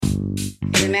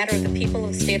In the matter of the people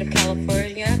of the state of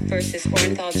California versus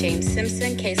Orenthal James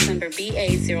Simpson, case number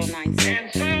BA096.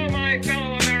 And so, my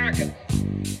fellow Americans,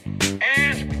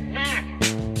 ask not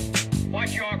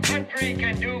what your country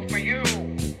can do for you.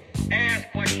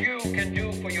 Ask what you can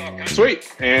do for your country.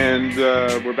 Sweet. And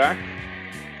we're back.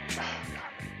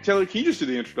 Taylor, can you just do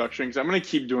the introduction? Because I'm going to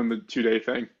keep doing the 2-day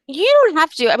thing. You don't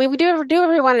have to. I mean, we do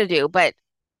whatever we want to do, but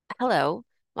hello.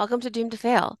 Welcome to Doomed to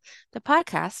Fail, the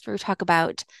podcast where we talk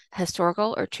about a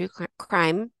historical or true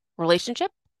crime relationship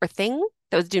or thing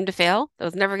that was doomed to fail, that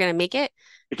was never going to make it.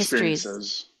 Histories,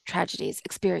 Experiences. tragedies,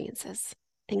 experiences,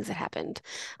 things that happened.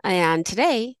 And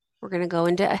today we're going to go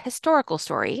into a historical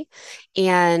story.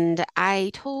 And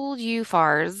I told you,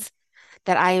 Fars,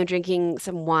 that I am drinking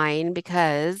some wine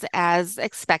because, as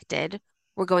expected,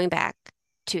 we're going back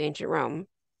to ancient Rome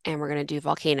and we're going to do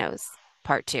Volcanoes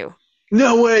Part 2.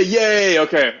 No way! Yay!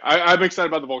 Okay, I'm excited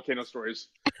about the volcano stories.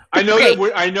 I know Great.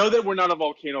 that we're not a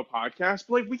volcano podcast,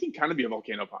 but like we can kind of be a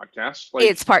volcano podcast. Like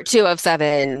It's part 2 of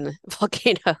 7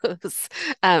 volcanoes.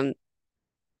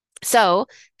 So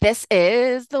this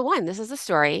is the one. This is the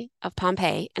story of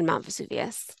Pompeii and Mount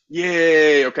Vesuvius.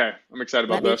 yay! Okay, I'm excited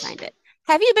about Let me this. find it.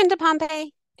 Have you been to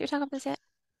Pompeii? Did we talk about this yet?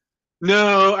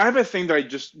 No, I have a thing that I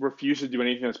just refuse to do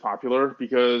anything that's popular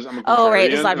because I'm a Oh,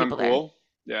 right. There's a contrarian lot of and I'm people there. cool.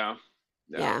 Yeah,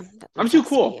 yeah. Yeah, that I'm makes too sense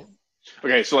to cool. me.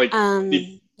 Okay, so like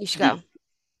the You should go.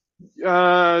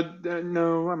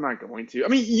 no, I'm not going to. I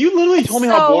mean, you literally told me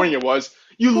how So boring it was.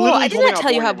 You cool. literally I did told me not how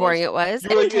tell you boring how it was. boring it was. I You're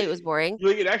didn't like tell you it was boring. you're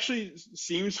like it actually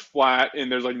seems flat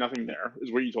and there's like nothing there,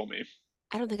 is what you told me.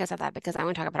 I don't think I said that because I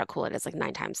want to talk about how cool it is like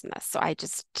 9 times in this. So I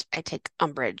take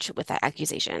umbrage with that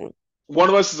accusation. One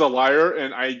of us is a liar,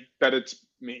 and I bet it's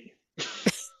me.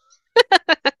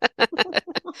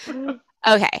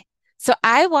 Okay. So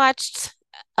I watched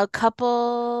a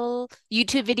couple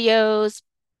YouTube videos,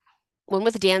 one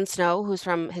with Dan Snow, who's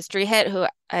from History Hit, who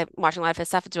I'm watching a lot of his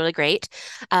stuff. It's really great.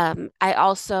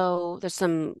 There's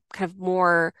some kind of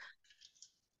more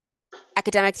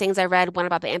academic things I read, one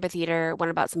about the amphitheater, one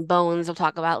about some bones we'll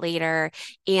talk about later,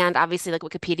 and obviously like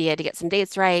Wikipedia to get some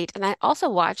dates right. And I also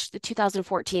watched the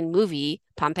 2014 movie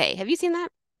Pompeii. Have you seen that?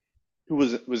 Who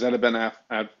was that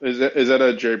a is that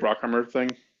a Jerry Bruckheimer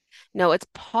thing? No, it's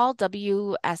Paul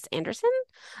W.S. Anderson.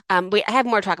 I have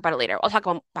more to talk about it later. I'll talk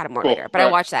about it more Cool. later, All but I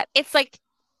right. watched that. It's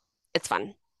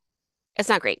fun. It's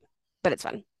not great, but it's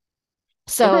fun.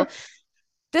 So Okay.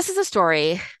 this is a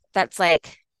story that's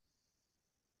like,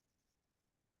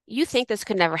 you think this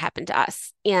could never happen to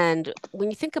us. And when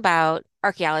you think about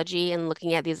archaeology and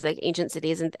looking at these like ancient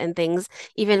cities and things,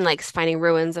 even like finding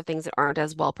ruins of things that aren't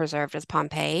as well preserved as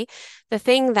Pompeii, the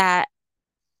thing that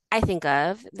I think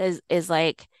of is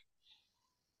like,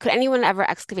 could anyone ever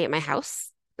excavate my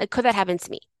house? Like, could that happen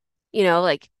to me?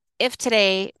 Like if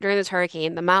today during this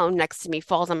hurricane, the mountain next to me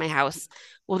falls on my house,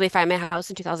 will they find my house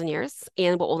in 2000 years?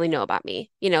 And what will they know about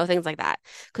me? Things like that.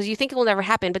 Because you think it will never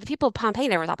happen, but the people of Pompeii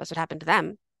never thought this would happen to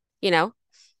them. You know,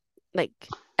 like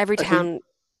every I think town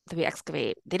that we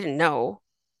excavate, they didn't know.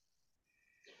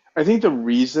 I think the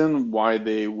reason why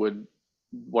they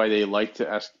like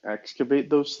to excavate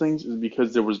those things is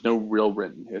because there was no real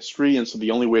written history, and so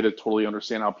the only way to totally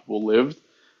understand how people lived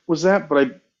was that. But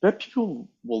I bet people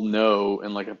will know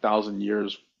in like 1,000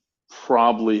 years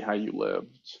probably how you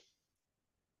lived.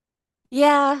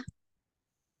 Yeah,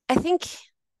 I think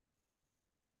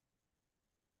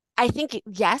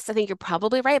yes, I think you're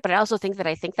probably right, but I also think that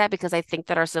I think that because I think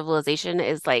that our civilization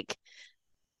is like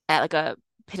at like a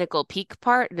pinnacle peak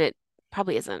part, and it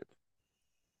probably isn't.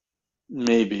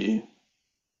 Maybe.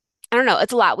 I don't know.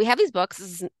 It's a lot. We have these books.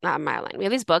 This is not my line. We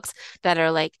have these books that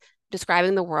are like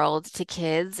describing the world to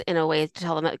kids in a way to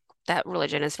tell them that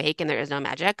religion is fake and there is no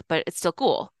magic, but it's still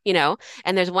cool. And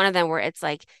there's one of them where it's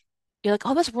like, you're like,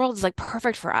 oh, this world is like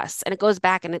perfect for us. And it goes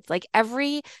back and it's like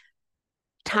every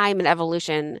time in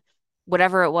evolution,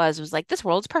 whatever it was like, this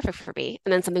world's perfect for me.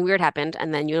 And then something weird happened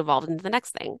and then you evolved into the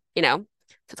next thing? So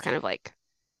it's kind of like,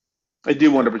 I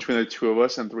do I wonder don't know. between the two of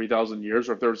us in 3,000 years,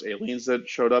 or if there was aliens that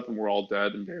showed up and we're all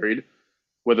dead and buried,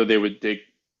 whether they would dig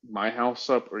my house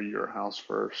up or your house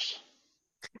first.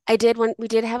 We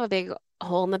did have a big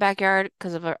hole in the backyard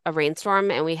because of a rainstorm,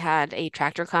 and we had a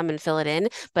tractor come and fill it in,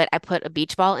 but I put a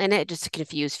beach ball in it just to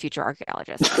confuse future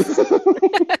archaeologists.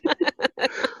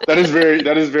 That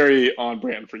is very on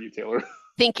brand for you, Taylor.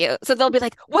 Thank you. So they'll be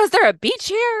like, was there a beach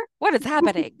here? What is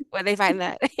happening? When they find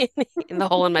that in the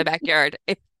hole in my backyard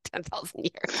in 10,000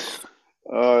 years.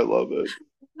 Oh, I love it.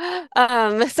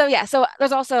 So yeah, so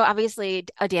there's also obviously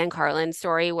a Dan Carlin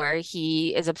story where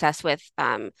he is obsessed with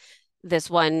this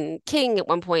one king at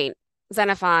one point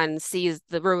Xenophon sees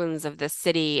the ruins of this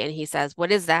city and he says,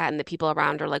 "What is that?" And the people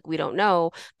around are like, "We don't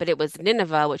know." But it was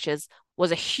Nineveh, which is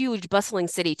was a huge bustling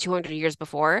city 200 years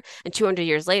before, and 200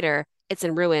 years later, it's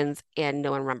in ruins and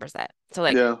no one remembers that. So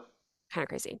like Yeah. kind of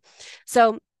crazy.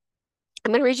 So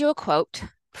I'm going to read you a quote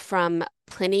from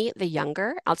Pliny the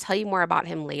Younger. I'll tell you more about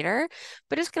him later,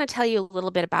 but just going to tell you a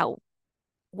little bit about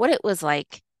what it was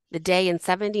like the day in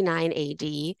 79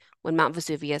 AD when Mount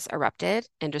Vesuvius erupted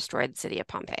and destroyed the city of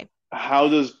Pompeii. How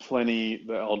does Pliny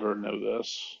the Elder know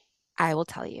this? I will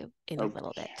tell you in a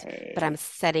little bit, but I'm Okay.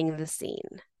 setting the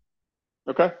scene.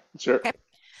 Okay. Sure. Okay.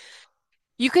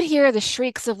 You could hear the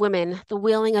shrieks of women, the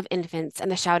wailing of infants,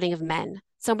 and the shouting of men.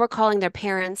 Some were calling their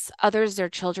parents, others their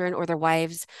children or their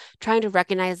wives, trying to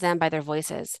recognize them by their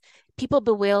voices. People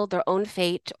bewailed their own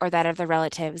fate or that of their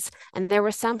relatives, and there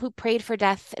were some who prayed for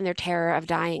death in their terror of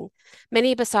dying.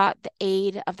 Many besought the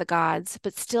aid of the gods,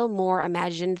 but still more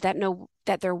imagined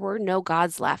that there were no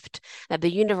gods left, that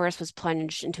the universe was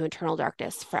plunged into eternal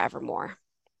darkness forevermore.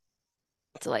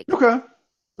 So like Okay.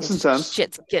 That's it's just intense.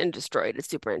 shit's getting destroyed. It's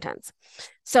super intense.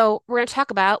 So we're going to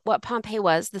talk about what Pompeii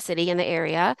was, the city and the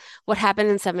area, what happened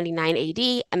in 79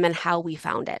 AD, and then how we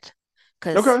found it,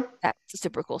 because Okay. that's a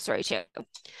super cool story too.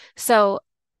 So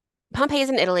Pompeii is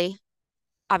in Italy,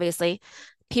 obviously.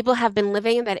 People have been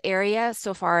living in that area,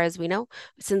 so far as we know,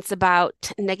 since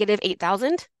about negative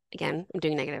 8,000. Again, I'm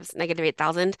doing negatives, negative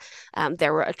 8,000.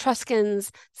 There were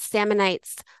Etruscans,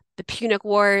 Samnites, the Punic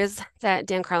Wars that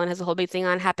Dan Carlin has a whole big thing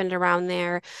on happened around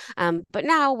there. But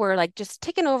now we're like just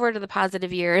taking over to the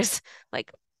positive years,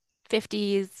 like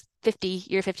 50s, 50,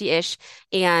 year 50-ish,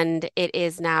 and it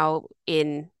is now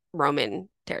in Roman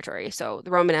territory. So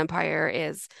the Roman Empire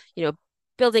is, you know,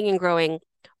 building and growing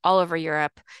all over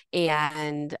Europe,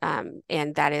 and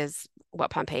that is what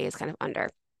Pompeii is kind of under.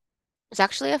 It's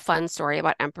actually a fun story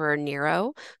about Emperor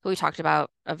Nero, who we talked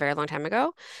about a very long time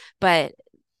ago, but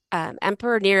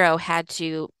Emperor Nero had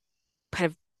to kind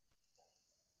of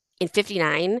in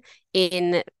 59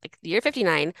 in like the year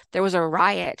 59 there was a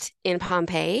riot in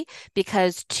Pompeii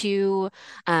because two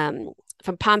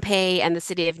from Pompeii and the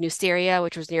city of Nuceria,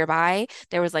 which was nearby,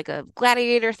 there was like a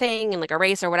gladiator thing and like a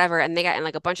race or whatever, and they got in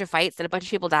like a bunch of fights and a bunch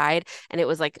of people died, and it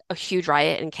was like a huge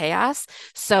riot and chaos.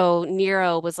 So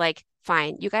Nero was like,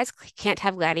 fine, you guys can't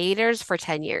have gladiators for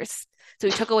 10 years. So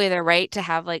he took away their right to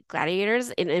have like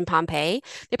gladiators in Pompeii.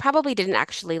 They probably didn't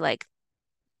actually like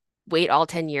wait all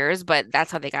 10 years, but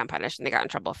that's how they got punished and they got in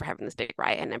trouble for having this big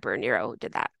riot. And Emperor Nero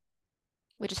did that,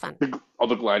 which is fun. All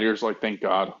the gladiators like, thank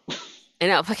God. I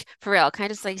know, like for real, can I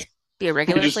just like be a We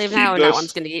regular just slave now keep and not one's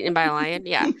this. gonna get eaten by a lion?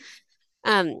 Yeah.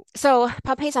 So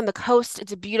Pompeii's on the coast.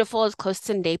 It's beautiful. It's close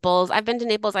to Naples. I've been to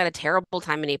Naples. I had a terrible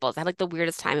time in Naples. I had like the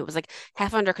weirdest time. It was like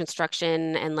half under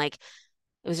construction and like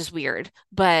it was just weird.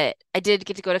 But I did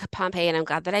get to go to Pompeii and I'm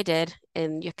glad that I did.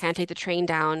 And you kind of take the train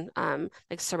down,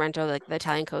 like Sorrento, like the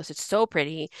Italian coast. It's so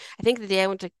pretty. I think the day I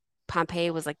went to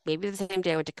Pompeii was like maybe the same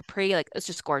day I went to Capri. Like it's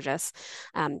just gorgeous.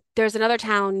 There's another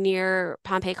town near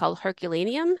Pompeii called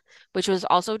Herculaneum, which was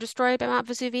also destroyed by Mount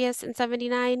Vesuvius in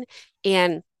 79.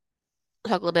 And I'll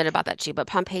talk a little bit about that too, but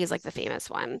Pompeii is like the famous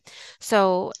one.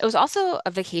 So it was also a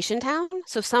vacation town.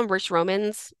 So some rich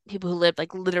Romans, people who lived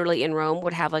like literally in Rome,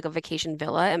 would have like a vacation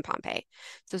villa in Pompeii.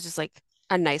 So it's just like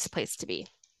a nice place to be.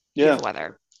 Yeah. Beautiful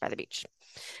weather by the beach.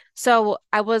 So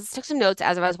I was took some notes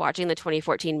as I was watching the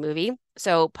 2014 movie.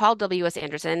 So Paul W.S.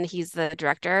 Anderson, he's the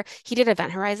director. He did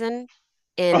Event Horizon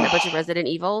in a bunch of Oh, Resident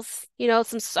Evils,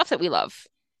 some stuff that we love.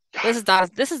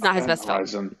 God. This is not his Event best film,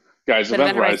 Horizon. Guys, but Event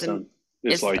Event Horizon Horizon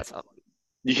is is his like best film.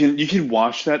 you can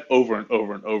watch that over and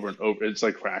over and over and over. It's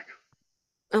like crack.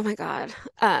 Oh my God.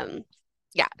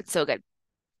 Yeah, it's so good.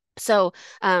 So,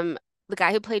 the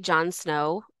guy who played Jon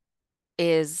Snow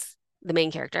is the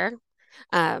main character,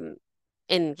 um,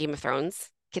 in Game of Thrones.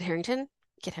 Kit Harington.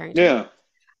 Kit Harington.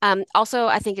 Yeah. Also,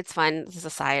 I think it's fun, this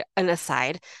is an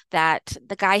aside, that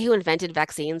the guy who invented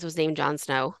vaccines was named Jon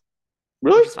Snow,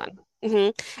 Really? which is fun.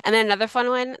 And then another fun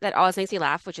one that always makes me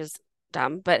laugh, which is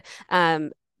dumb, but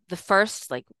the first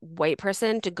like white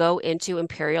person to go into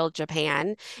Imperial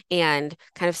Japan and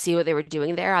kind of see what they were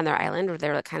doing there on their island where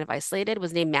they're like kind of isolated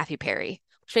was named Matthew Perry,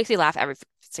 which makes me laugh every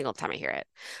single time I hear it.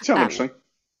 Sounds Um, interesting.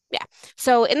 yeah.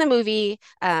 So in the movie,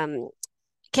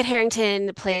 Kit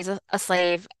Harington plays a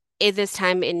slave. In this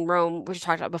time in Rome, which we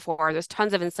talked about before, there's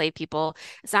tons of enslaved people.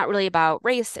 It's not really about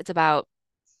race, it's about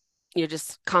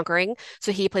just conquering.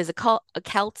 So he plays a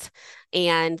Celt,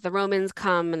 and the Romans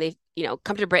come and they,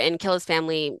 come to Britain, kill his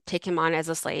family, take him on as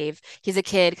a slave. He's a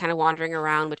kid kind of wandering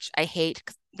around, which I hate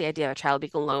 'cause the idea of a child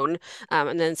being alone.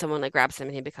 And then someone like grabs him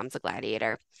and he becomes a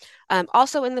gladiator.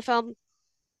 Also in the film,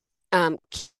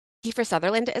 Kiefer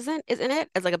Sutherland isn't it,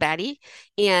 as like a baddie,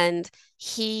 and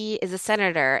he is a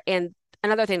senator. And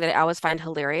another thing that I always find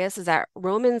hilarious is that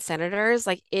Roman senators,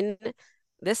 like in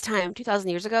this time, 2,000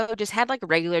 years ago, just had like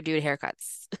regular dude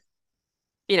haircuts.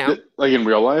 You know? Like in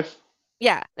real life?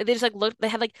 Yeah, they just like looked. They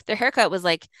had like their haircut was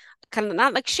like kind of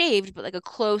not like shaved, but like a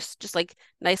close, just like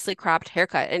nicely cropped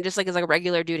haircut, and just like is like a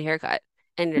regular dude haircut,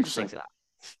 and it just Interesting. makes it up.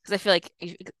 Because I feel like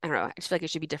I don't know. I just feel like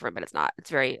it should be different, but it's not. It's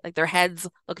very like their heads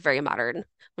look very modern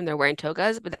when they're wearing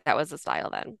togas, but that was the style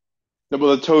then. No,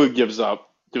 but the toga gives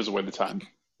away the time.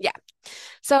 Yeah.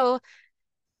 So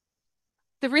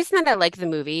the reason that I like the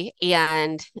movie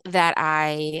and that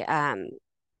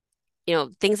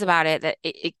things about it that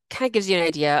it kind of gives you an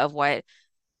idea of what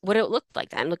it looked like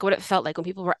then, like what it felt like when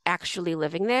people were actually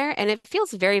living there. And it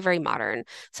feels very, very modern.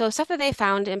 So stuff that they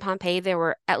found in Pompeii, there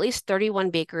were at least 31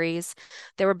 bakeries,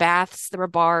 there were baths, there were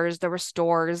bars, there were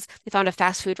stores. They found a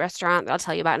fast food restaurant that I'll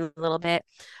tell you about in a little bit,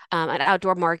 an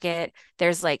outdoor market.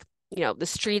 There's like, the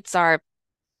streets are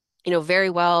very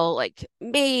well like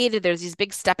made. There's these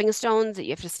big stepping stones that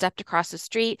you have to step across the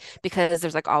street because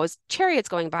there's like always chariots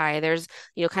going by. There's,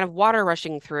 kind of water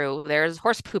rushing through. There's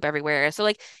horse poop everywhere. So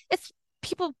like it's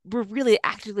people were really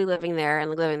actively living there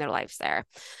and living their lives there.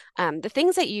 The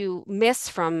things that you miss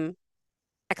from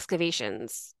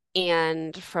excavations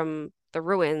and from the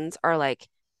ruins are like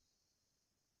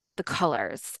the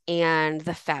colors and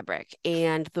the fabric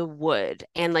and the wood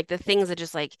and like the things that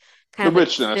just like kind The of like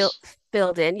fill, richness.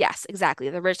 filled in. Yes, exactly.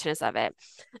 The richness of it.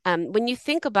 When you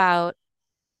think about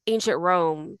ancient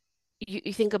Rome,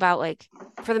 you think about like,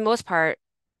 for the most part,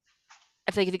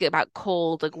 I feel like you think about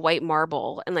cold, like white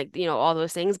marble and like, all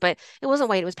those things, but it wasn't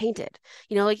white, it was painted.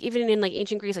 Like even in like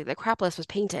ancient Greece, like the Acropolis was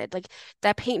painted. Like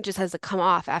that paint just has to come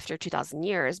off after 2,000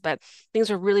 years, but things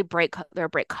were really bright. There were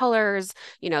bright colors,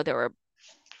 there were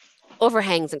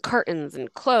overhangs and curtains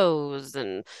and clothes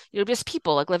and just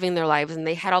people like living their lives, and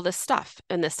they had all this stuff,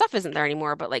 and this stuff isn't there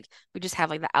anymore, but like we just have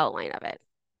like the outline of it.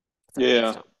 Some of the things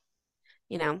Yeah. don't,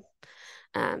 you know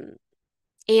um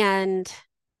and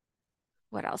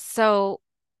what else? So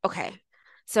okay,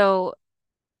 so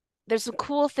there's some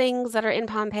cool things that are in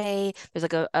Pompeii. There's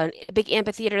like a big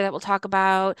amphitheater that we'll talk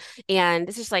about, and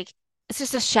it's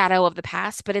just a shadow of the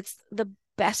past, but it's the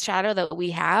best shadow that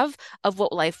we have of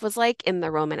what life was like in the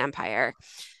Roman Empire.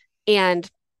 And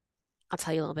I'll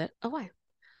tell you a little bit of why.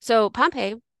 So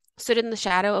Pompeii stood in the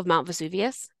shadow of Mount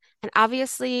Vesuvius. And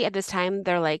obviously at this time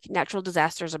they're like natural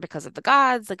disasters are because of the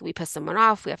gods. Like we piss someone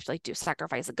off, we have to like do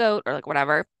sacrifice a goat or like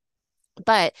whatever.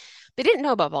 But they didn't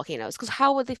know about volcanoes because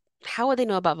how would they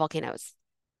know about volcanoes?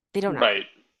 They don't know. Right.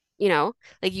 You know,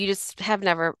 like you just have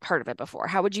never heard of it before.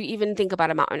 How would you even think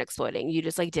about a mountain exploding? You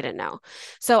just like didn't know.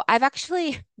 So I've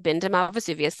actually been to Mount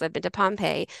Vesuvius. I've been to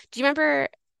Pompeii. Do you remember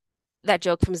that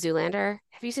joke from Zoolander?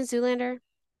 Have you seen Zoolander?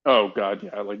 Oh God,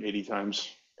 yeah, like 80 times.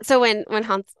 So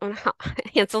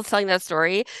Hansel's telling that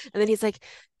story, and then he's like,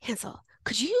 Hansel,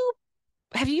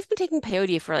 have you been taking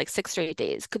peyote for like 6 straight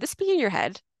days? Could this be in your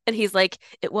head? And he's like,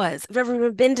 it was. I've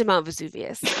never been to Mount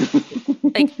Vesuvius.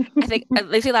 Like, I think it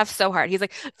makes me laugh so hard. He's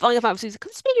like, falling off Mount Vesuvius.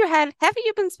 Could this be in your head? Haven't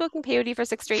you been smoking peyote for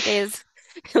 6 straight days?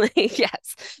 Like,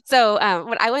 yes. So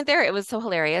when I went there, it was so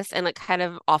hilarious and like kind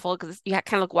of awful because you had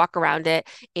kind of like walk around it,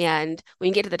 and when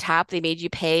you get to the top, they made you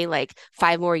pay like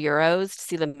 5 more euros to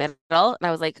see the middle, and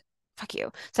I was like, "Fuck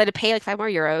you!" So I had to pay like 5 more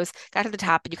euros. Got to the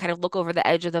top, and you kind of look over the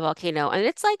edge of the volcano, and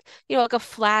it's like like a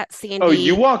flat, Oh, you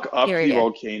sandy walk up the area.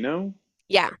 volcano?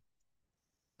 Yeah.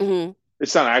 hmm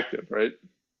It's not active, right?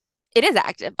 It is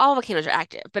active. All volcanoes are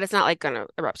active, but it's not like gonna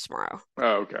erupt tomorrow.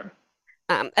 Oh, okay.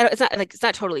 It's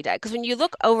not totally dead because when you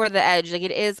look over the edge, like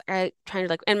it is. I trying to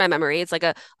like in my memory, it's like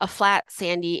a flat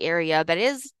sandy area that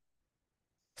is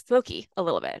smoky a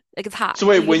little bit. Like it's hot. So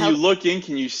wait, You can when you tell. look in,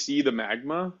 can you see the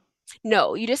magma?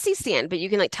 No, you just see sand, but you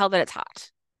can like tell that it's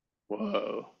hot.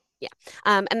 Whoa. Yeah.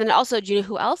 And then also, do you know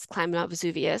who else climbed Mount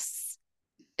Vesuvius?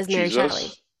 Is Mary Shelley.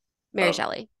 Jesus. Mary Oh.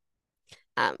 Shelley.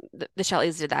 The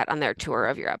Shelleys did that on their tour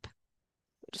of Europe,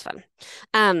 which is fun.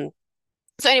 Um,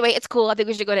 so anyway, it's cool. I think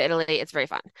we should go to Italy. It's very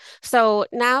fun. So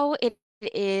now it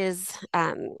is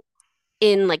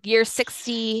in like year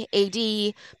 60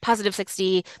 AD, positive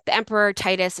 60, the Emperor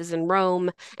Titus is in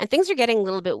Rome, and things are getting a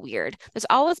little bit weird. There's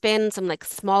always been some like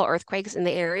small earthquakes in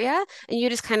the area, and you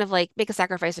just kind of like make a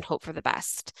sacrifice and hope for the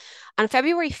best. On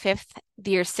February 5th,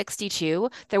 the year 62,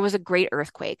 there was a great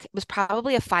earthquake. It was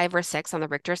probably a 5 or 6 on the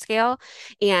Richter scale,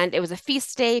 and it was a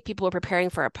feast day. People were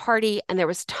preparing for a party, and there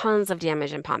was tons of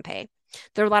damage in Pompeii.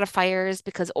 There were a lot of fires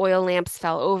because oil lamps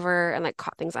fell over and like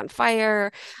caught things on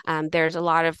fire. There's a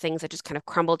lot of things that just kind of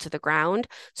crumbled to the ground.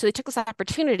 So they took this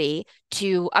opportunity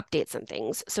to update some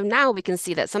things. So now we can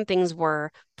see that some things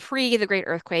were pre the Great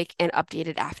Earthquake and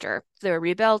updated after. They were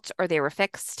rebuilt or they were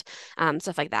fixed,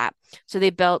 stuff like that. So they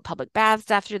built public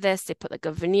baths after this. They put like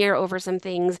a veneer over some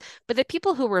things. But the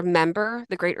people who remember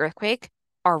the Great Earthquake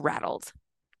are rattled.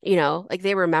 Like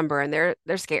they remember and they're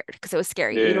scared because it was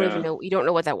scary. You don't even Yeah. know, you don't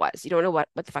know what that was. You don't know what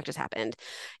the fuck just happened.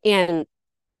 And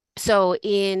so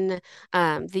in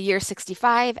the year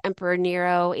 65, Emperor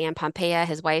Nero and Pompeia,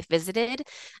 his wife, visited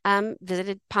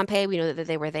Pompeii. We know that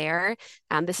they were there.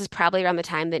 This is probably around the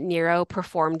time that Nero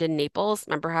performed in Naples.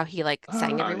 Remember how he like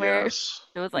sang Ah, everywhere? yes.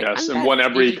 It was like, Yes, I'm and best. won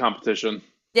every competition.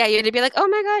 Yeah, you had to be like, oh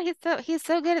my God, he's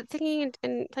so good at singing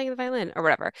and playing the violin or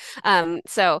whatever. And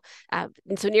so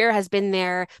Nero has been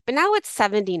there, but now it's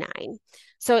 79.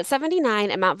 So at 79,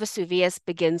 and Mount Vesuvius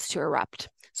begins to erupt.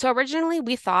 So originally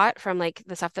we thought from like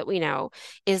the stuff that we know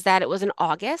is that it was in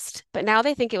August, but now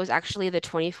they think it was actually the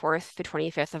 24th to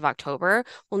 25th of October.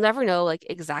 We'll never know like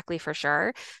exactly for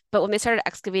sure. But when they started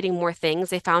excavating more things,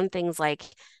 they found things like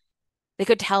they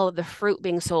could tell the fruit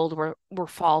being sold were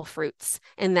fall fruits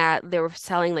and that they were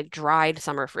selling like dried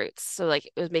summer fruits. So like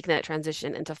it was making that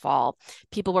transition into fall.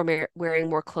 People were wearing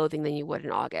more clothing than you would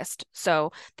in August.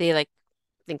 So they like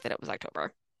think that it was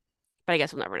October, but I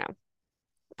guess we'll never know.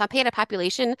 Pompeii had a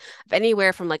population of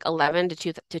anywhere from like 11 to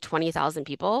 2 to 20,000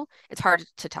 people. It's hard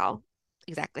to tell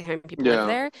exactly how many people live Yeah,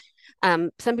 there.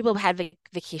 Some people had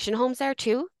vacation homes there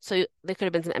too, so there could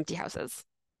have been some empty houses.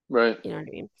 right. You know what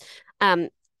I mean? Um,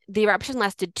 the eruption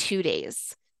lasted 2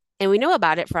 days, and we know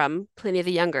about it from Pliny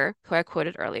the Younger, who I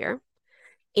quoted earlier.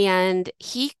 And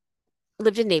he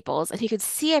lived in Naples, and he could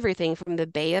see everything from the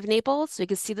Bay of Naples, so he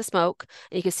could see the smoke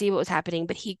and he could see what was happening,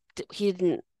 but he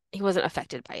wasn't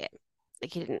affected by it.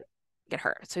 Like he didn't get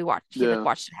hurt. So he like Yeah,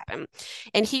 watched it happen.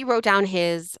 And he wrote down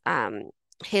his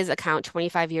account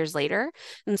 25 years later.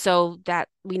 And so that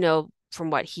we know from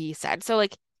what he said. So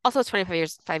like also it's 25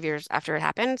 years, 5 years after it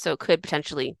happened, so it could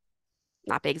potentially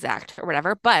not be exact or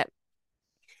whatever, but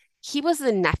he was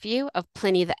the nephew of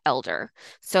Pliny the Elder.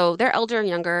 So they're elder and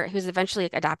younger. He was eventually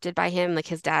like, adopted by him. Like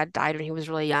his dad died when he was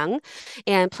really young.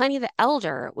 And Pliny the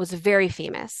Elder was very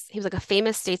famous. He was like a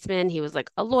famous statesman. He was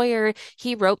like a lawyer.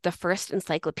 He wrote the first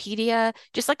encyclopedia,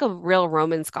 just like a real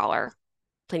Roman scholar,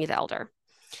 Pliny the Elder.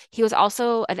 He was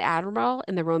also an admiral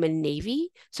in the Roman Navy.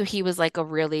 So he was like a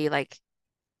really like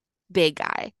big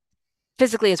guy,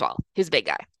 physically as well. He was a big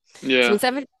guy. So yeah,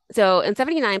 in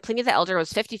 79, Pliny the Elder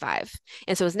was 55.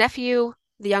 And so his nephew,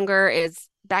 the younger, is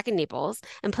back in Naples,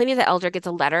 and Pliny the Elder gets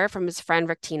a letter from his friend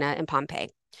Rectina in Pompeii.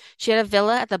 She had a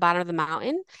villa at the bottom of the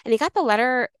mountain, and he got the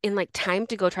letter in like time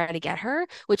to go try to get her,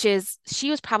 which is she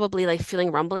was probably like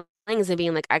feeling rumblings and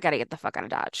being like, I gotta get the fuck out of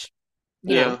Dodge,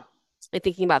 you know, yeah. like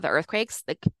thinking about the earthquakes,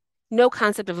 like no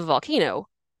concept of a volcano,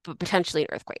 but potentially an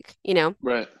earthquake.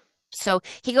 Right. So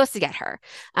he goes to get her.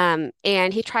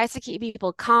 And he tries to keep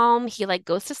people calm. He like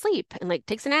goes to sleep and like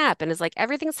takes a nap and is like,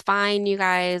 everything's fine, you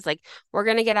guys. Like, we're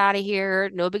gonna get out of here.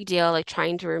 No big deal. Like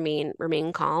trying to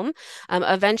remain calm.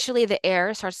 Eventually the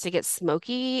air starts to get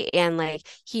smoky and like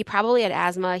he probably had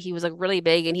asthma. He was like really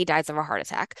big and he dies of a heart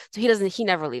attack. So he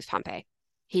never leaves Pompeii.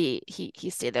 He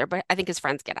stayed there, but I think his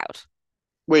friends get out.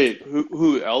 Wait,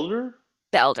 who elder?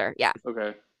 The elder, yeah.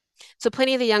 Okay. So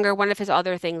Pliny the Younger, one of his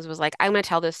other things was like, I'm going to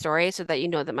tell this story so that you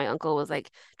know that my uncle was like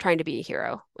trying to be a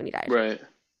hero when he died, Right.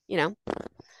 you know?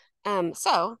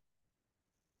 So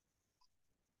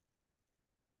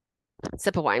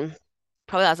sip of wine,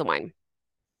 probably lots of wine.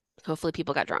 Hopefully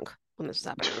people got drunk when this was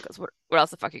happening because what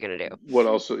else the fuck are you going to do? What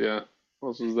else? Yeah. What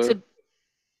else is there? So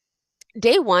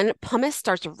day one, pumice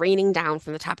starts raining down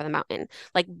from the top of the mountain,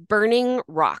 like burning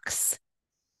rocks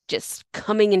just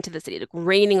coming into the city, like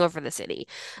raining over the city.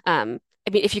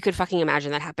 I mean, if you could fucking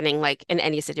imagine that happening like in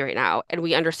any city right now, and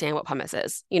we understand what pumice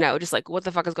is, just like what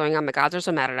the fuck is going on? My gods are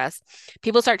so mad at us.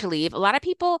 People start to leave. A lot of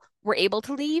people were able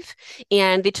to leave,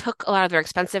 and they took a lot of their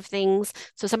expensive things.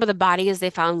 So some of the bodies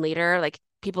they found later, like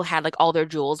people had like all their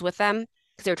jewels with them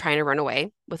because they were trying to run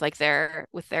away with like their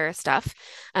stuff.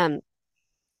 Um,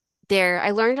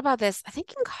 I learned about this, I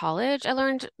think in college, I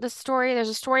learned the story. There's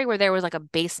a story where there was like a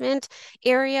basement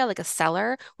area, like a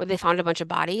cellar, where they found a bunch of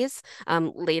bodies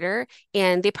later,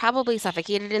 and they probably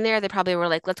suffocated in there. They probably were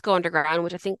like, let's go underground,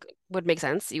 which I think would make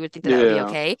sense. You would think that that would be Yeah.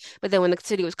 okay. But then when the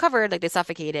city was covered, like they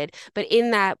suffocated. But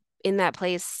in that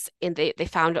place, and they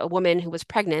found a woman who was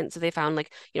pregnant. So they found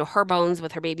like, her bones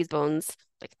with her baby's bones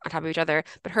like on top of each other,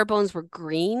 but her bones were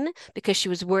green because she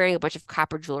was wearing a bunch of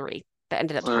copper jewelry that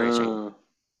ended up tarnishing. Uh,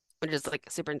 which is like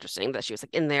super interesting that she was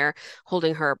like in there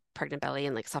holding her pregnant belly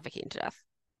and like suffocating to death.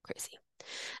 Crazy.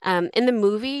 In the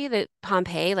movie, that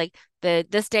Pompeii, like the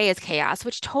this day is chaos,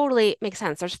 which totally makes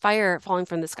sense. There's fire falling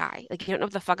from the sky. Like you don't know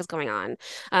what the fuck is going on.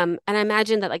 And I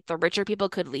imagine that like the richer people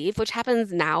could leave, which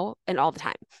happens now and all the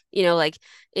time. Like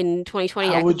in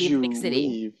 2020, How I could would leave a big you city.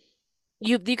 leave?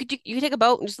 You could take a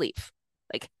boat and just leave.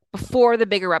 Like before the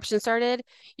big eruption started,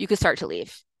 you could start to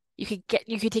leave. You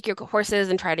could take your horses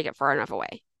and try to get far enough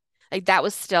away. Like that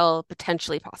was still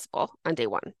potentially possible on day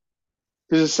one.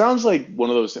 Because it sounds like one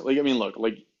of those things. Like, I mean, look,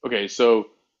 like, okay, so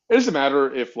it doesn't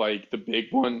matter if like the big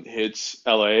one hits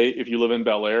LA, if you live in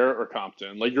Bel Air or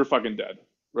Compton, like you're fucking dead,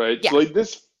 right? Yeah. So like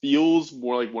this feels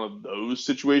more like one of those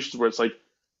situations where it's like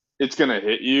it's gonna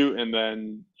hit you, and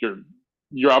then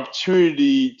your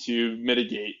opportunity to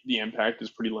mitigate the impact is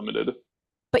pretty limited.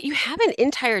 But you have an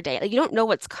entire day. Like you don't know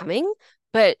what's coming,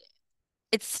 but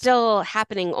it's still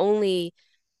happening only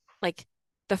like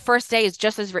the first day is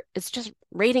just as it's just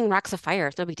raining rocks of fire.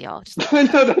 It's no big deal. Just leave. I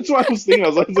know that's what I was thinking. I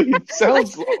was like,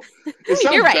 it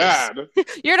You're sounds right. bad.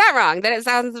 You're not wrong. That it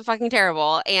sounds fucking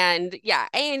terrible. And yeah,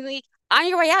 and like on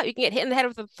your way out, you can get hit in the head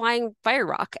with a flying fire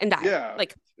rock and die. Yeah,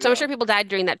 Like so I'm yeah. sure people died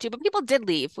during that too, but people did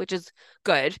leave, which is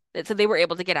good. So they were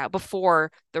able to get out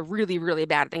before the really, really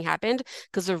bad thing happened,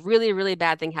 because the really, really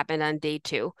bad thing happened on day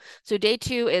two. So day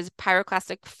two is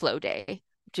pyroclastic flow day,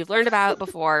 which you've learned about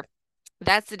before.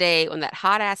 That's the day when that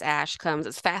hot ass ash comes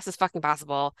as fast as fucking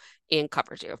possible and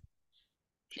covers you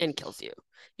and Jesus. kills you.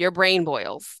 Your brain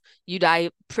boils. You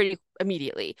die pretty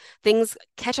immediately. Things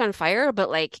catch on fire, but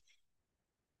like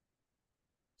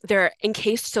they're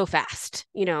encased so fast.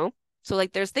 So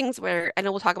like there's things where I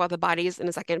know we'll talk about the bodies in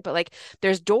a second, but like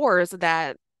there's doors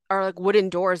that are like wooden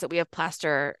doors that we have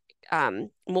plaster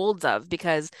molds of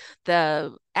because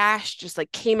the ash just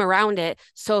like came around it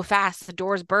so fast the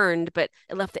doors burned, but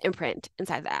it left the imprint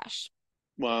inside the ash.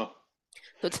 Wow.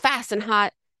 So it's fast and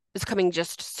hot. It's coming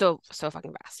just so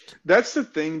fucking fast. That's the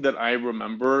thing that I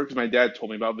remember because my dad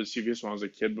told me about Vesuvius when I was a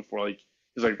kid before, like,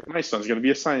 he's like, my son's going to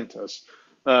be a scientist.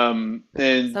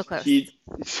 And So close. he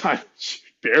I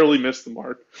barely missed the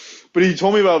mark. But he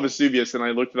told me about Vesuvius and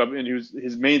I looked it up and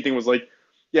his main thing was like,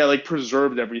 yeah, like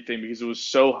preserved everything because it was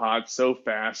so hot, so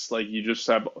fast. Like, you just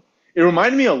have, it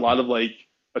reminded me a lot of like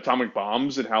atomic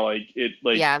bombs and how like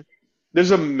Yeah.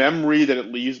 there's a memory that it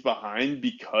leaves behind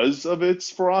because of its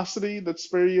ferocity that's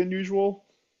very unusual.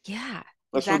 Yeah,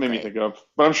 That's what it made me exactly. think of.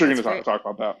 But I'm sure you're That's going to very talk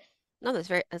about that. no,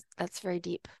 that's very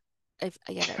deep.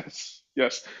 I get it. Yes.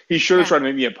 Yes. He should have Yeah. tried to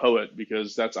make me a poet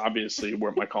because that's obviously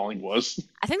where my calling was.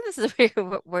 I think this is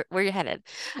where you're headed.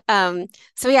 Um,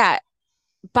 so yeah,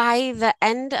 by the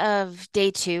end of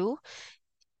day two,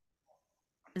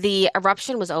 the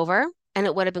eruption was over and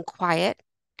it would have been quiet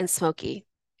and smoky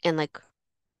and like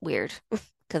weird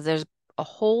because there's a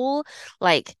whole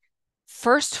like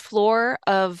first floor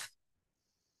of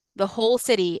the whole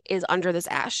city is under this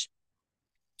ash.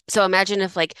 So imagine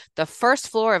if like the first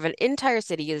floor of an entire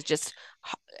city is just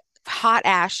hot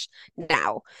ash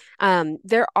now.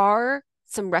 There are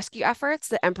some rescue efforts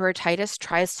that Emperor Titus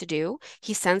tries to do.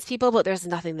 He sends people, but there's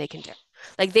nothing they can do.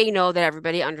 Like they know that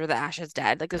everybody under the ash is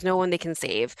dead. Like there's no one they can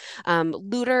save.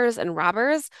 Looters and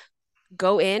robbers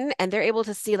go in and they're able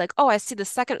to see like, oh, I see the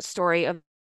second story of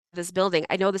this building.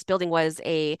 I know this building was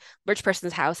a rich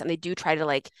person's house, and they do try to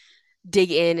like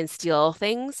dig in and steal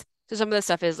things. So some of the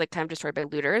stuff is like kind of destroyed by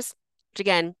looters, which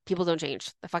again, people don't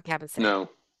change. That fucking happens today, No.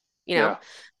 you know?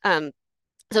 Yeah. Um,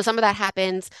 so some of that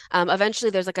happens.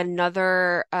 Eventually, there's like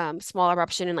another small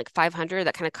eruption in like 500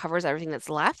 that kind of covers everything that's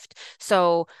left.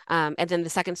 So, and then the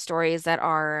second stories that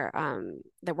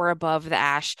were above the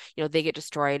ash, they get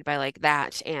destroyed by like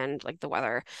that and like the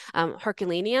weather.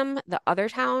 Herculaneum, the other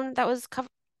town that was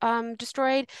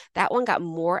destroyed, that one got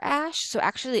more ash. So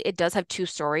actually, it does have two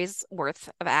stories worth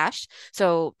of ash.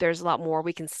 So there's a lot more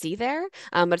we can see there,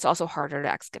 but it's also harder to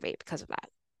excavate because of that.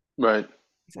 Right.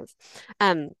 Makes sense.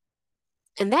 Um,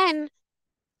 and then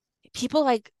people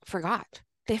like forgot.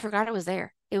 They forgot it was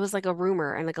there. It was like a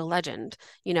rumor and like a legend.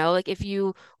 Like if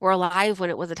you were alive when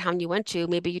it was a town you went to,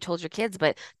 maybe you told your kids,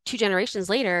 but two generations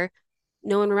later,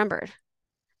 no one remembered.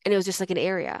 And it was just like an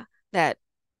area that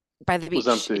by the Was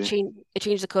beach. It empty.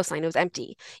 changed the coastline. It was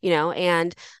empty,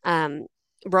 and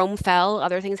Rome fell,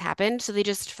 other things happened, so they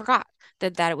just forgot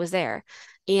that it was there.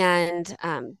 And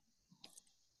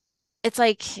it's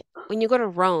like when you go to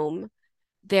Rome,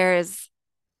 there's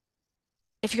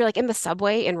if you're like in the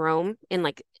subway in Rome in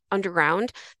like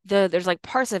underground, there's like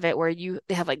parts of it where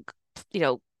they have like you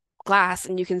know glass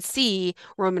and you can see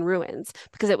Roman ruins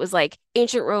because it was like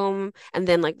ancient Rome and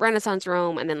then like Renaissance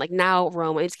Rome and then like now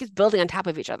Rome and it just keeps building on top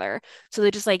of each other. So they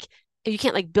just like if you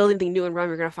can't like build anything new in Rome,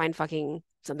 you're gonna find fucking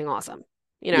something awesome,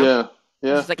 you know? Yeah.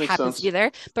 It Yeah. just like Makes happens to be sense.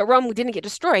 there. But Rome didn't get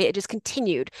destroyed, it just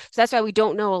continued. So that's why we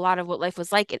don't know a lot of what life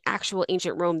was like in actual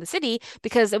ancient Rome, the city,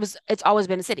 because it's always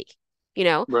been a city, you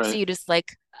know? So Right. you just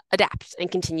like adapt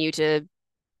and continue to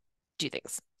do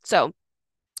things. So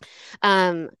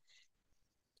um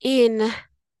in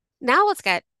now let's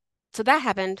get so that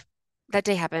happened, that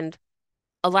day happened,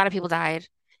 a lot of people died.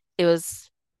 It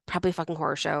was probably a fucking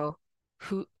horror show.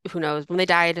 Who knows? When they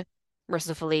died,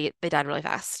 mercifully, they died really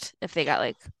fast if they got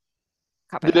like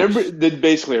caught by the ash. Did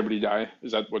basically everybody die?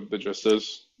 Is that what the gist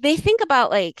is? They think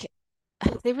about like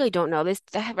they really don't know.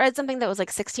 I read something that was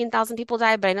like 16,000 people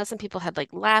died, but I know some people had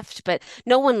like left, but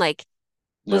no one like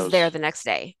was there Knows. the next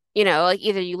day. You know, like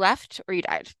either you left or you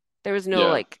died. There was no Yeah.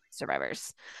 like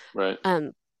survivors. Right.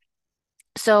 Um,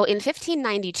 so in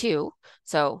 1592,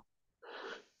 so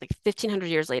like 1500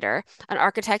 years later, an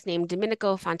architect named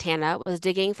Domenico Fontana was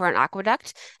digging for an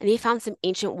aqueduct and he found some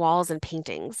ancient walls and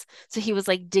paintings. So he was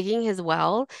like digging his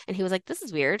well and he was like, this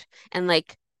is weird. And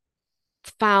like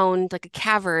found like a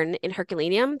cavern in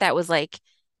Herculaneum that was like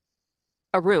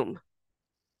a room.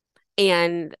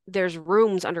 And there's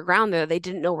rooms underground there they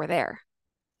didn't know were there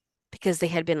because they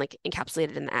had been like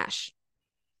encapsulated in the ash.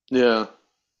 Yeah.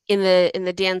 In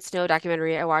the Dan Snow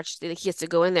documentary I watched, like, he has to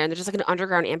go in there and there's just like an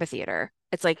underground amphitheater.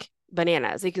 It's like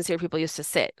bananas. You can see where people used to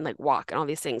sit and like walk and all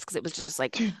these things because it was just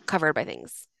like Dude, covered by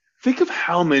things. think of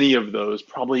how many of those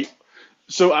probably.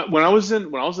 When I was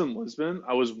in Lisbon,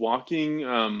 I was walking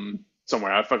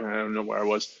somewhere. I don't know where I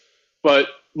was, but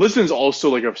Lisbon's also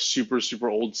like a super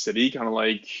old city, kind of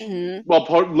like Hmm. well,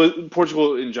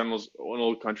 Portugal in general is an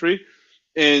old country,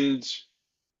 and it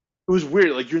was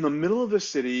weird. Like you're in the middle of the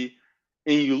city,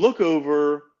 and you look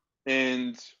over,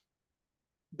 and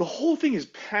the whole thing is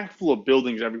packed full of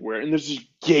buildings everywhere, and there's this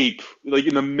gape like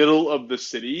in the middle of the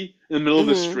city, in the middle of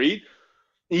the Hmm. street,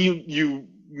 and you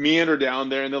meander down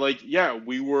there, and they're like, yeah,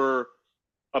 we were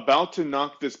about to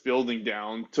knock this building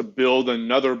down to build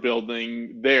another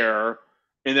building there.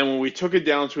 And then when we took it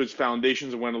down to its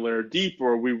foundations and went a layer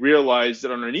deeper, we realized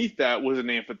that underneath that was an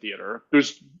amphitheater.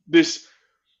 There's this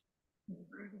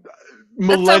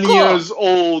That's so cool. millennia's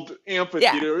old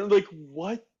Yeah. amphitheater. And like,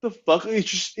 what the fuck? It's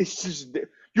just,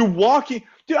 you're walking.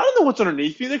 Dude, I don't know what's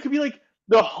underneath you. There could be like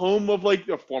the home of like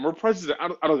a former president.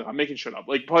 I don't know. I'm making shit up.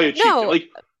 Like, probably a chieftain. No, Like,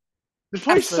 there's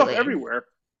probably stuff absolutely. everywhere.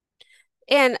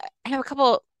 And I have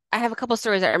a couple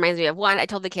stories that reminds me of one. I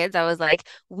told the kids, I was like,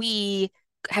 we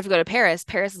have to go to Paris.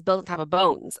 Paris is built on top of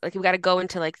bones. Like we got to go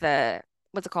into like the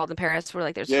what's it called in Paris where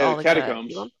like there's Yeah, all like the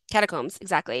catacombs. catacombs,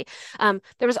 exactly.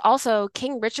 There was also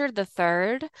King Richard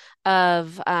III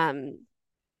of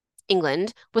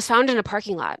England was found in a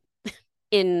parking lot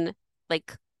in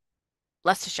like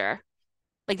Leicestershire.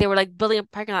 Like they were like building a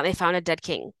parking lot and they found a dead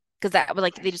king because that was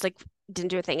like they just like didn't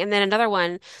do a thing. And then another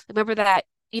one, remember that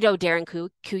Derin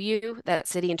Kuyu, that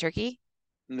city in Turkey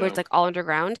where it's No. like all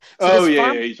underground. So Oh this yeah,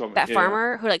 yeah. farm, You told me. that Yeah, yeah.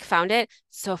 farmer who like found it,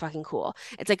 so fucking cool.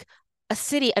 It's like a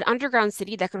city, an underground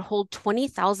city that could hold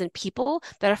 20,000 people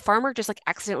that a farmer just like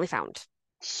accidentally found.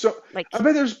 So I Like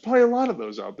bet there's probably a lot of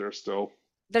those out there still.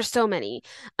 there's so many.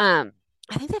 Um,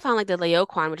 I think they found like the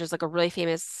Laocoon, which is like a really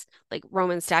famous like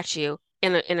Roman statue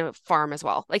in a farm as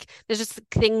well. Like there's just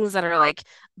things that are like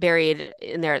buried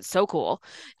in there. It's so cool.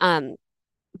 Um,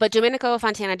 but Domenico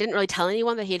Fontana didn't really tell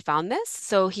anyone that he had found this,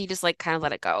 so he just like kind of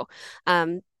let it go.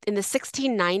 In the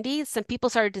 1690s, some people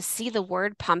started to see the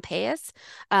word Pompeius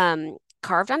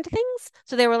carved onto things.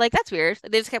 So they were like, that's weird.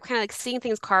 They just kept kind of like seeing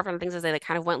things carved on things as they like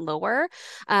kind of went lower.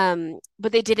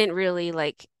 But they didn't really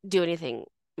like do anything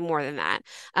more than that.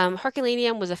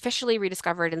 Herculaneum was officially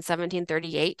rediscovered in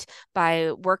 1738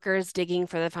 by workers digging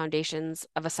for the foundations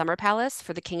of a summer palace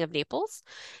for the King of Naples,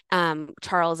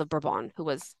 Charles of Bourbon, who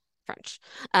was French.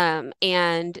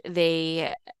 And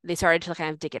they started to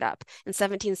kind of dig it up. In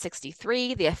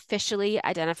 1763, they officially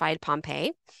identified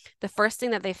Pompeii. The first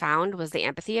thing that they found was the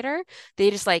amphitheater. They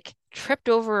just like tripped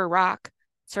over a rock,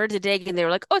 started to dig, and they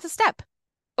were like, "Oh, it's a step.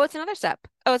 Oh, it's another step.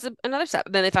 Oh, it's another step."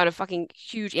 And then they found a fucking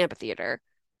huge amphitheater,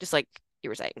 just like you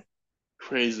were saying.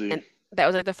 Crazy. And that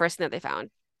was like the first thing that they found.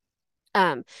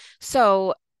 Um,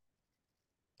 so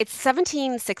it's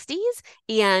 1760s,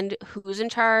 and who's in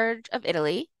charge of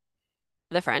Italy?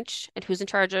 The French. And who's in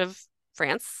charge of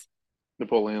France?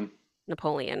 Napoleon.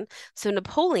 Napoleon. So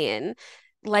Napoleon,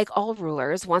 like all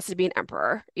rulers, wants to be an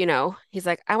emperor. He's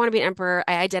like, I want to be an emperor.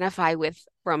 I identify with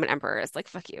Roman emperors. Like,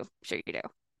 fuck you. Sure you do.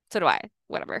 So do I.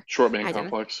 Whatever. Short man I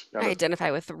identify, complex. Got I it.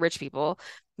 identify with rich people,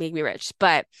 make me rich.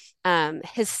 But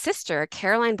his sister,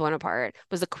 Caroline Bonaparte,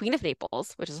 was the Queen of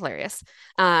Naples, which is hilarious.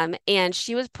 And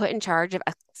she was put in charge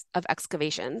of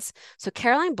excavations. So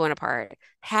Caroline Bonaparte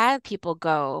had people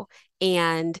go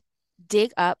and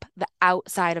dig up the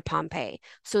outside of Pompeii.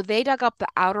 So they dug up the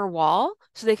outer wall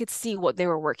so they could see what they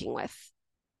were working with,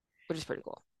 which is pretty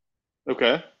cool.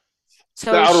 Okay.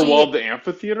 The So outer wall she, of the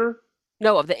amphitheater?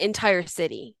 no, of the entire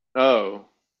city. Oh.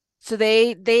 So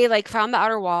they like found the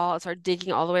outer wall and started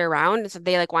digging all the way around. And so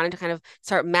they like wanted to kind of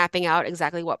start mapping out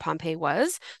exactly what Pompeii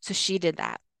was. So she did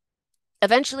that.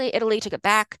 Eventually, Italy took it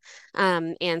back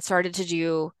and started to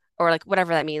do, or like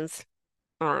whatever that means.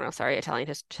 I don't know, sorry, Italian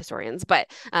historians,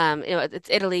 but it's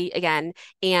Italy again,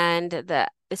 and they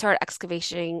started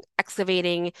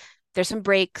excavating. There's some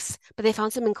breaks, but they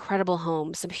found some incredible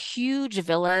homes, some huge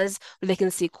villas where they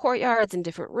can see courtyards and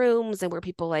different rooms, and where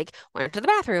people like went to the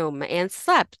bathroom and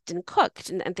slept and cooked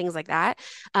and things like that.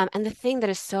 And the thing that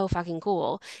is so fucking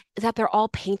cool is that they're all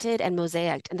painted and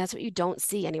mosaicked, and that's what you don't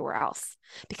see anywhere else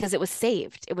because it was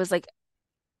saved. It was like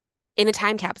in a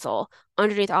time capsule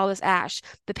underneath all this ash.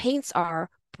 The paints are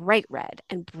bright red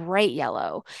and bright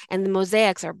yellow, and the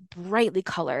mosaics are brightly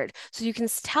colored. So you can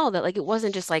tell that like it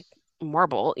wasn't just like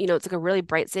marble, it's like a really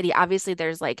bright city. Obviously,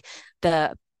 there's like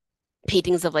the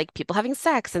paintings of like people having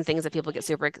sex and things that people get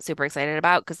super super excited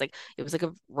about because like it was like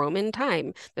a Roman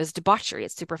time. There's debauchery.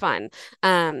 It's super fun.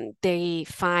 They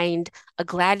find a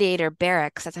gladiator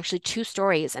barracks that's actually 2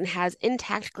 stories and has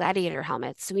intact gladiator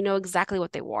helmets. So we know exactly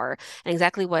what they wore and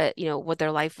exactly what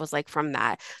their life was like from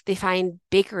that. They find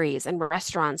bakeries and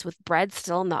restaurants with bread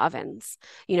still in the ovens.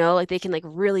 Like they can like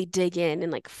really dig in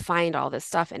and like find all this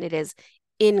stuff and it is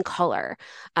in color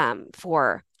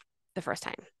for the first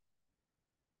time,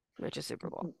 which is super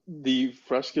cool. The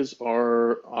frescoes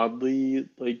are oddly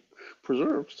like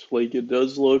preserved. Like it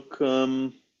does look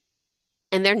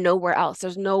And they're nowhere else.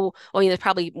 There's no, I mean, there's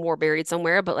probably more buried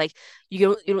somewhere, but like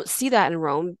you don't see that in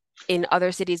Rome in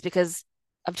other cities because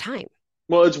of time.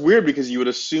 well, it's weird because you would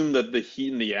assume that the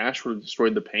heat and the ash would have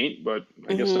destroyed the paint, but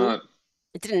I guess hmm not.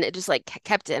 It didn't. It just like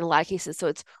kept it in a lot of cases. So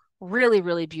it's really,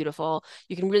 really beautiful.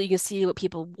 You can see what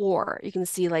people wore. You can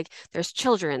see like there's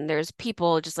children, there's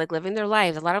people just like living their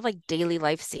lives. A lot of like daily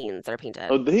life scenes that are painted.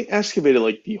 Oh, they excavated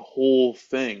like the whole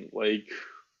thing. Like,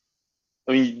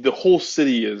 I mean, the whole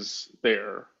city is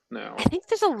there I now. think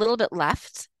there's a little bit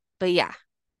left, but yeah,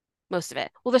 most of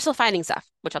it. Well, they're still finding stuff,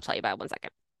 which I'll tell you about in 1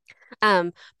 second.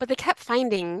 But they kept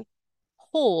finding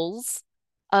holes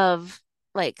of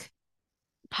like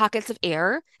pockets of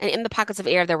air, and in the pockets of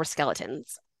air there were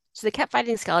skeletons. So they kept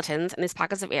finding skeletons in these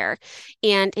pockets of air.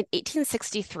 And in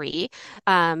 1863,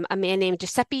 a man named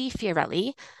Giuseppe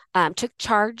Fiorelli took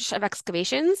charge of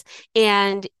excavations,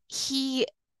 and he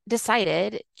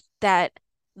decided that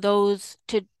those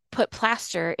to put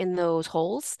plaster in those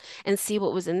holes and see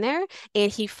what was in there.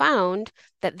 And he found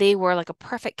that they were like a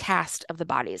perfect cast of the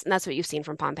bodies. And that's what you've seen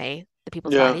from Pompeii, the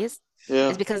people's Yeah, bodies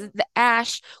is yeah. because the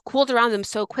ash cooled around them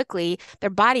so quickly, their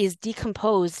bodies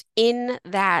decomposed in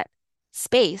that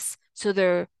space.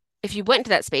 So if you went into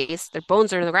that space, their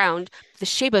bones are in the ground. The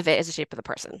shape of it is the shape of the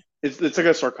person. It's like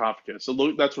a sarcophagus.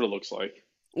 That's what it looks like.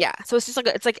 Yeah. So it's just like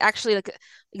it's like actually like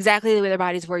exactly the way their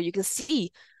bodies were. You can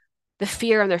see the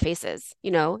fear on their faces.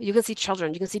 You can see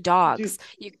children, you can see dogs.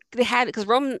 Dude, They had because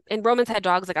Romans had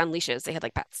dogs like on leashes. They had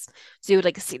like pets, so you would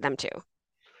like see them too.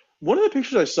 one of the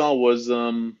pictures I saw was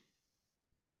a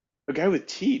guy with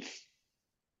teeth.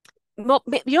 Well,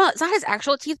 it's not his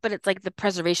actual teeth, but it's like the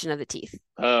preservation of the teeth.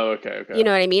 Oh, okay, You okay.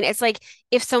 know what I mean? It's like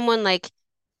if someone like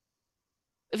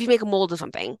if you make a mold of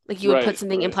something, like you would put Right,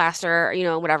 something in right. plaster,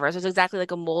 whatever. So it's exactly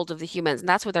like a mold of the humans, and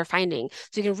that's what they're finding.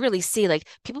 So you can really see like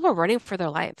people were running for their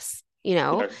lives.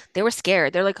 Yeah. They were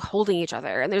scared. They're like holding each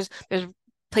other, and there's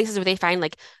places where they find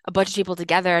like a bunch of people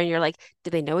together, and you're like,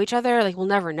 did they know each other? Like we'll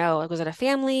never know. Like was it a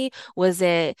family? Was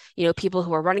it people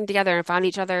who were running together and found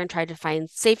each other and tried to find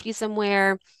safety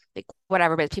somewhere? Like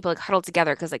whatever, but people like huddled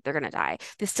together because like they're gonna die.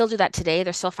 They still do that today.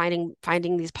 They're still finding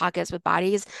these pockets with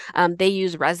bodies. They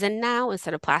use resin now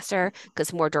instead of plaster because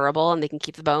it's more durable and they can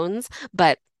keep the bones,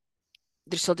 but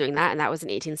they're still doing that, and that was in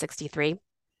 1863.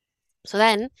 So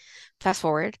then, fast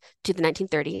forward to the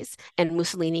 1930s, and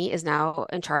Mussolini is now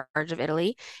in charge of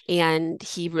Italy, and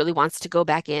he really wants to go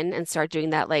back in and start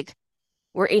doing that like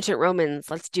we're ancient Romans.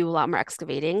 Let's do a lot more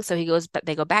excavating. So he goes, but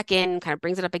they go back in, kind of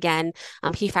brings it up again.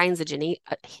 He finds a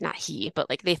not he, but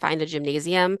like they find a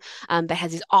gymnasium that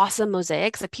has these awesome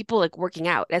mosaics of people like working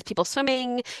out. As people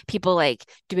swimming, people like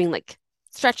doing like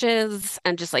stretches,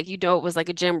 and just like it was like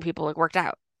a gym where people like worked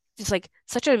out. Just like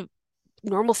such a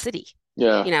normal city,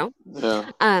 Yeah. you know?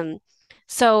 Yeah. Um,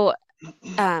 So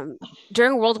um,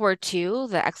 during World War II,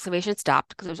 the excavation stopped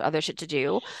because there was other shit to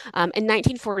do. In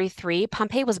 1943,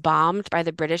 Pompeii was bombed by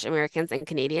the British, Americans, and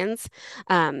Canadians.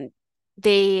 Um,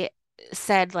 they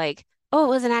said like, "Oh, it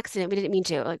was an accident. We didn't mean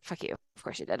to." Like, fuck you. Of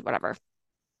course you did. Whatever.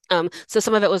 So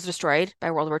some of it was destroyed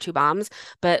by World War II bombs,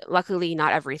 but luckily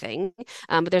not everything.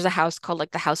 But there's a house called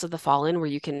like the House of the Fallen where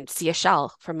you can see a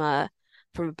shell from a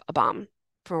bomb,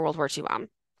 from a World War II bomb,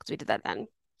 because we did that then.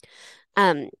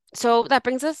 So that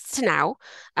brings us to now.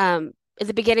 At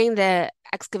the beginning, the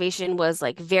excavation was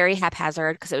like very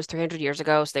haphazard because it was 300 years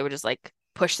ago, so they would just like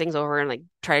push things over and like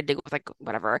try to dig with like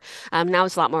whatever. Now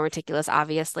it's a lot more meticulous,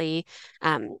 obviously.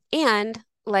 And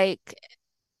like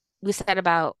we said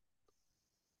about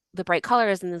the bright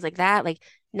colors and things like that, like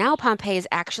now Pompeii is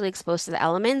actually exposed to the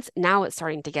elements. Now it's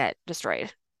starting to get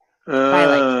destroyed by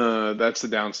like That's the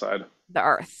downside. the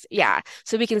earth. Yeah.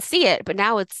 So we can see it, but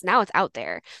now it's out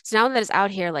there. So now that it's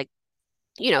out here, like,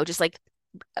 just like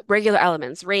regular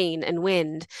elements, rain and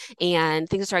wind, and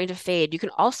things are starting to fade, you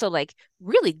can also like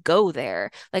really go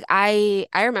there. Like I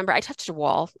remember I touched a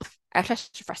wall. I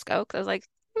touched a fresco because I was like,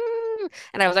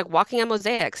 and I was like walking on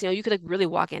mosaics. You could like really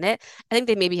walk in it. I think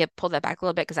they maybe have pulled that back a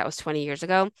little bit because that was 20 years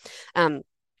ago. Um,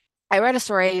 I read a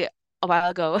story a while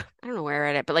ago. I don't know where I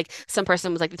read it, but like some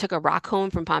person was like they took a rock home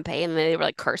from Pompeii and they were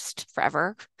like cursed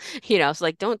forever. So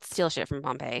like don't steal shit from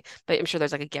Pompeii, but I'm sure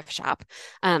there's like a gift shop.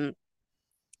 Um,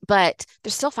 but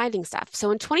they're still finding stuff.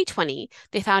 So in 2020,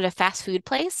 they found a fast food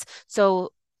place.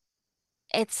 So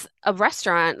it's a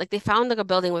restaurant, like they found like a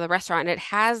building with a restaurant and it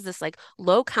has this like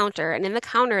low counter. And in the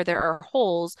counter, there are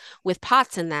holes with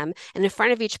pots in them. And in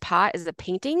front of each pot is a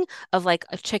painting of like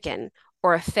a chicken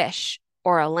or a fish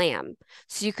or a lamb.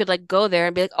 So you could like go there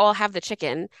and be like, oh, I'll have the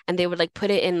chicken. And they would like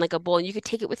put it in like a bowl and you could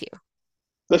take it with you. You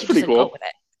That's could just pretty like go cool. with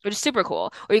it, which is super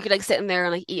cool. Or you could like sit in there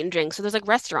and like eat and drink. So there's like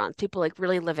restaurants, people like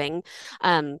really living.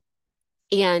 Um,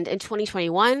 and in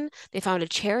 2021, they found a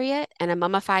chariot and a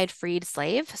mummified freed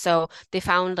slave. So they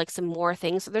found like some more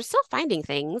things. So they're still finding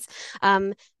things.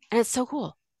 And it's so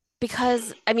cool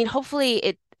because I mean, hopefully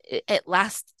it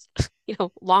lasts,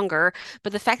 longer.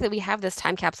 But the fact that we have this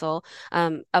time capsule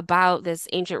about this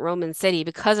ancient Roman city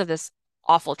because of this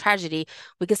awful tragedy,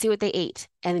 we can see what they ate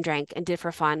and drank and did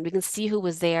for fun. We can see who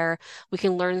was there. We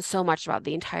can learn so much about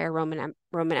the entire Roman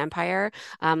Empire.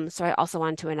 So I also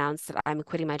wanted to announce that I'm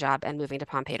quitting my job and moving to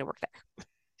Pompeii to work there.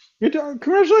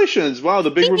 Congratulations! Wow,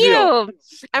 the big Thank reveal. you.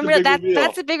 I'm The real big that's reveal.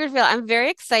 a big reveal. I'm very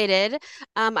excited.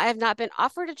 I have not been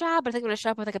offered a job, but I think I'm gonna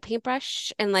show up with like a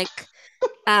paintbrush and like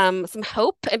some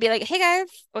hope and be like, hey guys,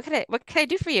 what can I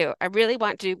do for you? I really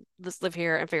want to just live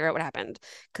here and figure out what happened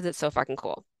because it's so fucking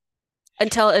cool.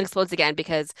 Until it explodes again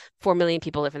because 4 million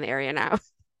people live in the area now.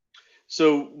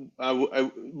 So,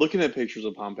 looking at pictures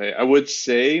of Pompeii, I would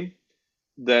say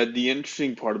that the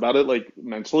interesting part about it, like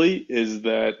mentally, is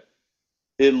that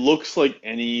it looks like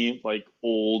any like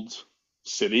old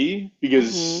city Hmm.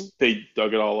 because they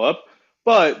dug it all up.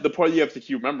 But the part you have to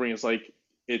keep remembering is like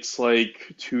it's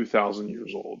like 2,000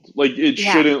 years old. Like it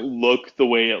Yeah. shouldn't look the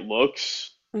way it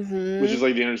looks, which is Hmm.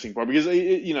 like the interesting part because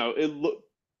it look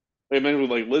like I mentioned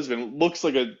with like Lisbon, it looks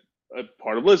like a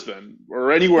part of Lisbon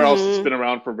or anywhere else that's Hmm. been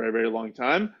around for a very, very long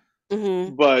time.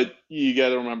 Hmm. But you got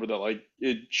to remember that like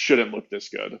it shouldn't look this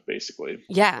good, basically.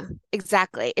 Yeah,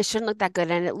 exactly. It shouldn't look that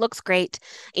good and it looks great.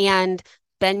 And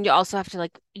then you also have to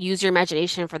like use your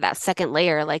imagination for that second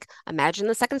layer. Like imagine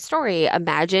the second story.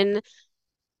 Imagine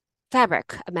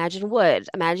fabric, imagine wood,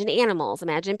 imagine animals,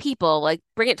 imagine people, like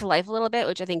bring it to life a little bit,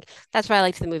 which I think that's why I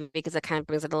liked the movie because it kind of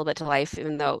brings it a little bit to life,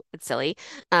 even though it's silly.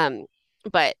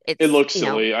 But It it's, looks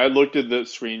silly. I looked at the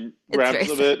screen it's very grabs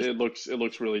of it. silly. It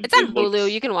looks really It's it on Hulu.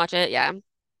 looks You can watch it. Yeah,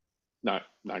 not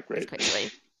it's great. quite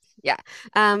silly. Yeah.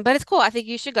 But it's cool. I think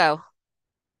you should go.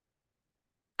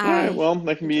 All right, I well,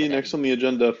 that can be enjoyed it. next on the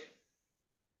agenda.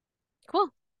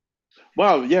 Cool.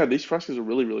 Wow, yeah, these frescoes are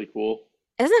really, really cool.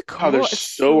 Isn't it Wow, they're cool? It's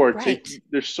so so artic. bright.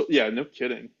 They're so yeah, no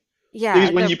kidding. Yeah, Because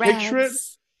and the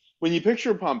reds. when you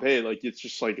picture Pompeii, like it's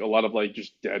just like a lot of like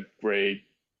just dead gray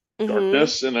Hmm.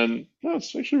 darkness, and then no,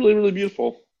 it's actually really, really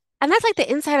beautiful. And that's like the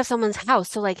inside of someone's house.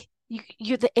 So like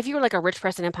if you were like a rich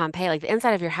person in Pompeii, like the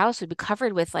inside of your house would be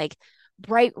covered with like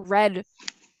bright red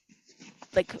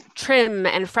like trim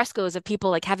and frescoes of people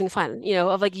like having fun,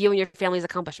 of like you and your family's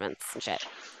accomplishments and shit.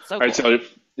 So All right, cool. so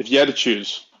if you had to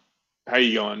choose, how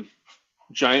you going?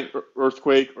 Giant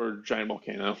earthquake or giant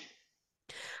volcano?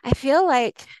 I feel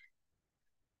like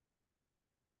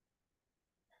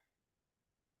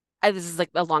this is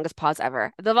like the longest pause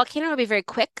ever. The volcano would be very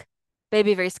quick, but it'd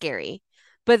be very scary.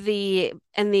 But the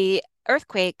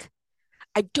earthquake,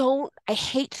 I don't, I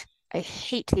hate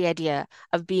the idea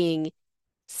of being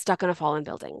stuck in a fallen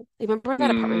building. Remember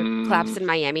that apartment Mm, collapsed in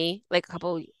Miami like a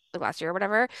couple like last year or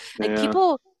whatever? Like yeah.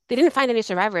 people, they didn't find any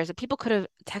survivors, but people could have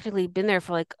technically been there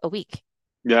for like a week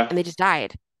Yeah. and they just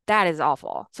died. That is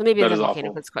awful. So maybe That the is volcano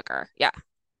awful. was quicker. Yeah.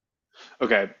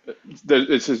 Okay.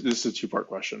 This is a two-part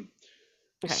question.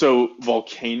 Okay. So,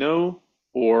 volcano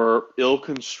or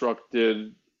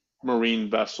ill-constructed marine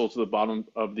vessel to the bottom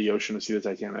of the ocean to see the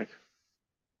Titanic?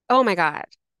 Oh my God.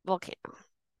 Volcano.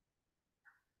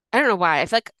 I don't know why.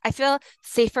 I feel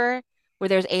safer where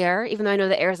there's air, even though I know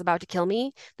the air is about to kill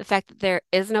me. The fact that there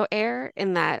is no air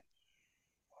in that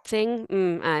thing,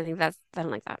 I think I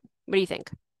don't like that. What do you think?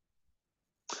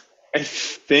 I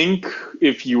think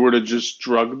if you were to just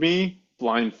drug me,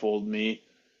 blindfold me,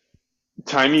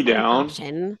 tie me It's not an down,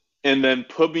 option. and then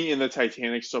put me in the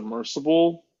Titanic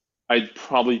submersible, I'd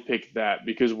probably pick that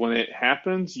because when it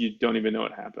happens, you don't even know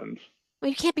it happened. Well,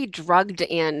 you can't be drugged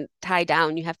and tied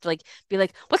down. You have to like be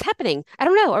like, what's happening? I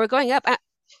don't know. Are we going up?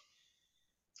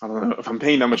 I don't know. If I'm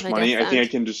paying that That's much my death money, I think I sound.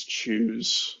 can just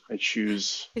choose. I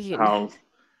choose You can, how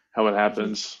it you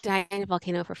can happens. die in a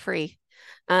volcano for free.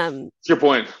 Um, It's your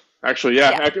point. Actually,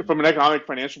 yeah. yeah, from an economic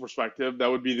financial perspective, that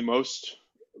would be the most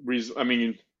reason. I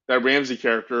mean, that Ramsey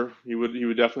character, he would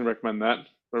definitely recommend that,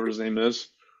 whatever his name is.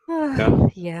 Yeah.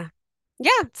 Yeah. Yeah.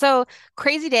 So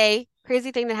crazy day,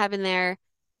 crazy thing that happened there,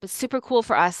 but super cool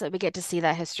for us that we get to see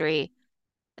that history.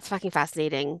 It's fucking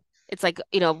fascinating. It's like,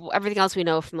 everything else we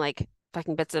know from like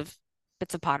fucking bits of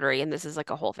pottery, and this is like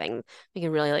a whole thing. We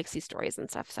can really like see stories and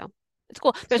stuff. So it's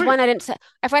cool. There's Sweet. one I didn't say,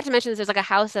 I forgot to mention this. There's like a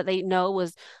house that they know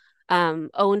was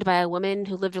owned by a woman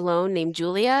who lived alone named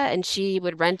Julia, and she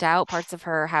would rent out parts of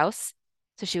her house.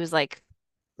 So she was like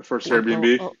The first an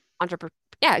Airbnb. entrepreneur.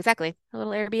 Yeah, exactly. A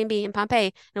little Airbnb in Pompeii.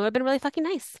 And it would have been really fucking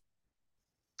nice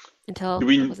Do until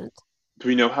we it wasn't. do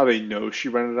we know how they know she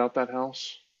rented out that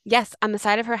house? Yes, on the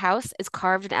side of her house is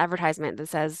carved an advertisement that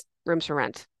says rooms for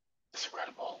rent. That's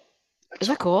incredible. That's Is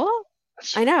so that cool. cool? That's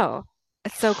so I cool. know.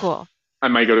 It's so cool. I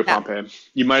might go to Yeah. Pompeii.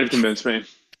 You might have convinced me.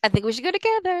 I think we should go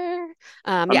together.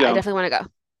 I'm Yeah, I down. definitely want to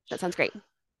go. That sounds great.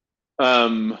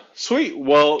 Sweet.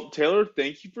 Well, Taylor,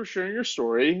 thank you for sharing your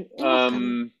story. You're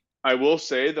welcome. I will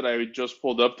say that I just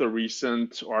pulled up the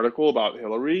recent article about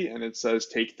Hillary, and it says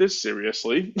take this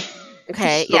seriously.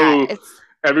 Okay, yeah, So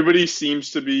everybody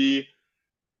seems to be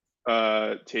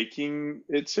taking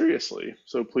it seriously.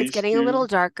 So it's please getting a little do.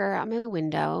 darker out my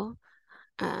window.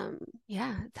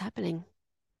 Yeah, it's happening.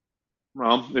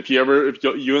 Well, if you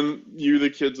and the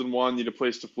kids and Juan need a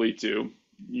place to flee to,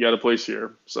 you got a place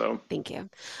here. So Thank you.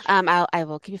 I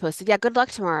will keep you posted. Yeah, good luck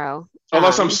tomorrow.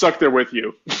 unless I'm stuck there with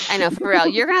you. I know for real,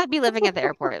 you're gonna be living at the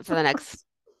airport for the next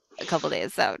couple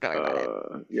days, so don't worry about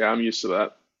it. Yeah, I'm used to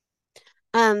that.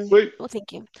 Sweet. Well,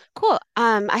 thank you. Cool.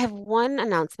 I have one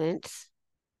announcement.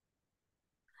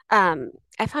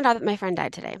 I found out that my friend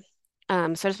died today. So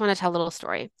I just want to tell a little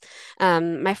story.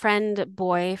 My friend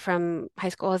Boy from high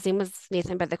school, his name was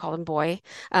Nathan, but they called him Boy,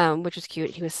 which was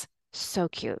cute. He was so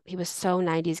cute. He was so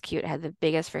 90s cute. I had the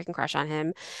biggest freaking crush on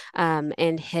him.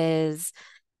 And his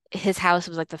house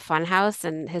was like the fun house,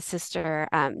 and his sister,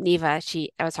 Neva,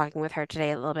 I was talking with her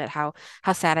today a little bit how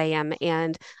sad I am.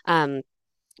 And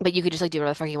but you could just like do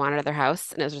whatever the fuck you wanted at their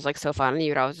house, and it was just like so fun. And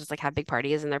you would always just like have big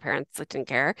parties, and their parents like didn't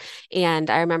care. And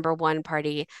I remember one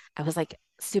party, I was like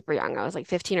super young. I was like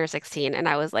 15 or 16, and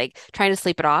I was like trying to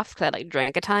sleep it off because I like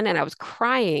drank a ton, and I was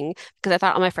crying because I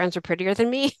thought all my friends were prettier than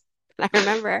me. And I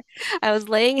remember I was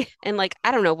laying in like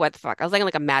I don't know what the fuck. I was laying on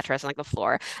like a mattress on like the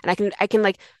floor, and I can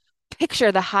like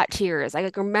picture the hot tears. I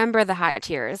like remember the hot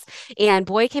tears. And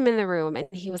Boy came in the room and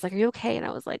he was like, "Are you okay?" And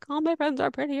I was like, "All my friends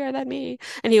are prettier than me."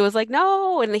 And he was like,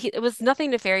 "No." And it was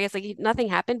nothing nefarious. Like nothing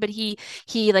happened, but he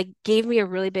like gave me a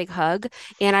really big hug.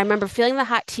 And I remember feeling the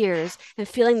hot tears and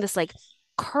feeling this like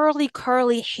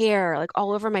curly hair like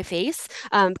all over my face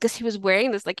because he was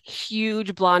wearing this like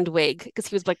huge blonde wig because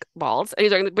he was like bald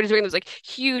and but he's wearing this like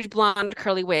huge blonde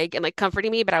curly wig and like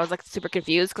comforting me, but I was like super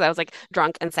confused because I was like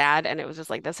drunk and sad, and it was just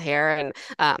like this hair. And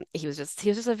he was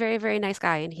just a very very nice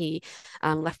guy, and he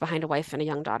left behind a wife and a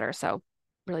young daughter, so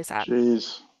really sad.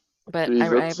 Jeez. But I,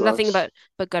 Jeez, I that have nothing sucks. but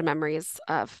good memories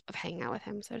of hanging out with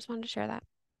him, so I just wanted to share that.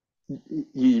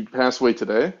 He passed away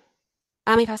today.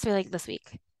 He passed away like this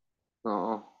week.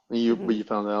 Oh, you but Hmm. you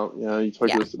found out. Yeah, you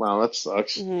talked Yeah. to us. Wow, that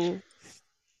sucks. Hmm.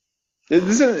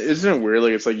 Isn't it weird?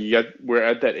 Like it's like we're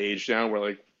at that age now where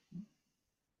like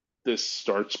this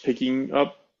starts picking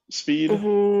up speed.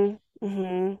 Hmm.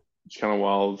 Hmm. It's kind of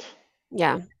wild.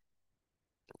 Yeah.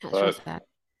 That's really But sad.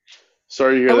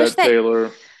 sorry to I hear wish that, that,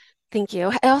 Taylor. thank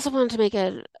you. I also wanted to make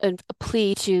a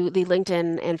plea to the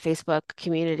LinkedIn and Facebook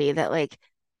community that, like,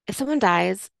 if someone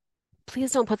dies,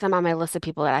 please don't put them on my list of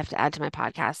people that I have to add to my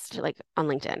podcast, like on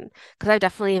LinkedIn, because I've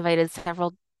definitely invited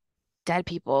several dead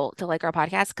people to like our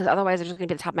podcast, because otherwise they're just going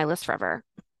to be at the top of my list forever,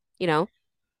 you know?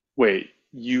 Wait,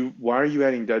 why are you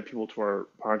adding dead people to our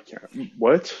podcast?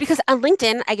 What? Because on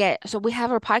LinkedIn, so we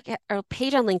have our podcast, our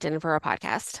page on LinkedIn for our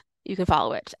podcast. You can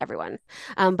follow it, everyone.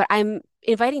 But I'm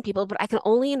inviting people, but I can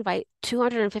only invite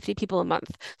 250 people a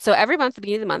month. So every month, at the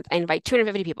beginning of the month, I invite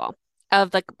 250 people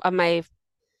of my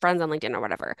friends on LinkedIn or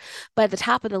whatever. But at the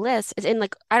top of the list is in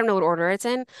like, I don't know what order it's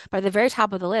in, but at the very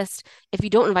top of the list, if you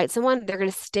don't invite someone, they're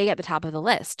going to stay at the top of the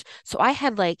list. So I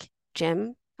had like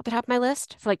Jim at the top of my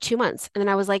list for like 2 months. And then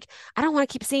I was like, I don't want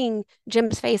to keep seeing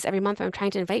Jim's face every month when I'm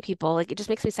trying to invite people. Like it just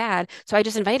makes me sad. So I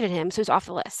just invited him. So he's off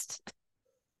the list.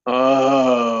 You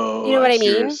Oh, know I what I see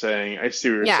what you're mean? saying. I see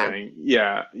what you're Yeah. saying.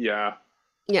 Yeah, yeah.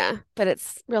 Yeah. But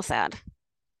it's real sad.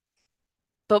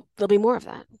 But there'll be more of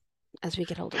that as we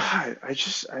get older. God,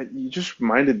 you just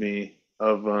reminded me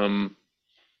of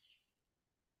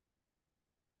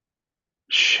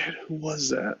shit, who was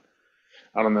that?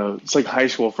 I don't know. It's like high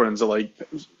school friends that like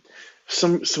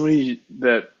somebody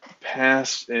that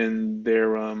passed and their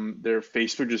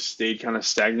Facebook just stayed kind of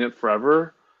stagnant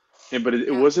forever. And but it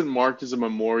Yeah. wasn't marked as a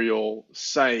memorial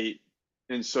site,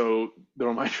 and so the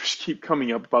reminders keep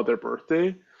coming up about their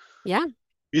birthday. Yeah.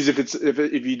 Because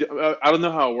if you I don't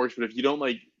know how it works, but if you don't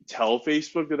like tell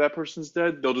Facebook that that person's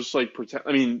dead, they'll just like pretend.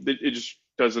 I mean, it just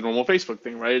does a normal Facebook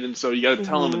thing, right? And so you got to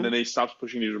tell them, and then Hmm. they stop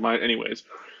pushing these remind. Anyways,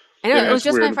 I know yeah, it was it's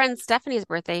just my weird. friend Stephanie's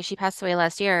birthday. She passed away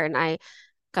last year, and I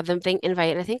got them thing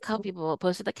invite. And I think a couple people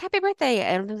posted like "Happy Birthday."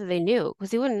 I don't think that they knew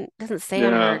because they wouldn't doesn't say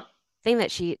on her Yeah, thing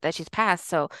that she's passed.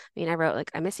 So I mean, I wrote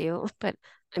like "I miss you," but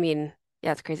I mean,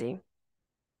 yeah, it's crazy.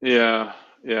 yeah,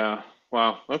 yeah.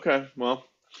 Wow. Okay. Well,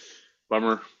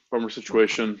 bummer, bummer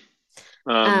situation.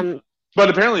 Um, Um, but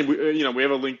apparently, we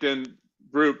have a LinkedIn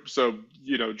group, so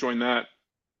join that,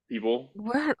 people.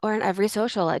 we're on every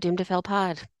social at Doomed to Fail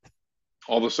Pod.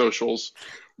 All the socials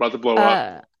about to blow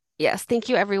up. Uh, yes, thank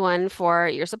you everyone for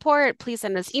your support. Please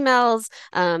send us emails,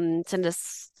 send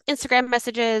us Instagram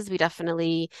messages. We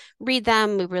definitely read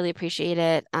them. We really appreciate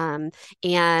it.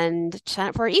 And sign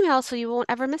up for our email so you won't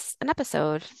ever miss an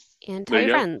episode. And tell There you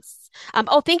your go. friends.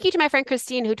 Oh, thank you to my friend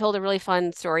Christine who told a really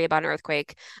fun story about an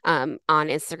earthquake on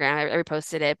Instagram. I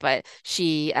reposted it, but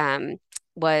she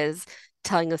was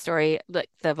telling the story, like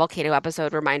the volcano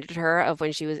episode reminded her of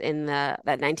when she was in the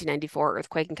that 1994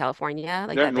 earthquake in California,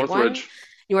 like Yeah, that big one, Northridge.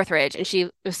 Northridge. And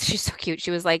she's so cute.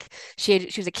 She was like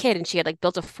she was a kid and she had like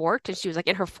built a fort and she was like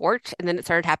in her fort and then it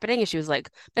started happening and she was like,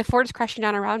 my fort is crashing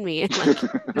down around me and like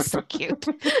it was so cute.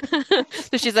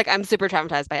 So she's like, I'm super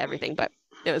traumatized by everything, but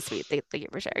it was sweet. Thank you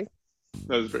for sharing.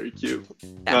 That was very cute.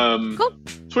 Yeah. Um, Cool.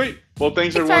 Sweet. Well,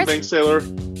 thanks Thanks, everyone. Lars. Thanks Taylor.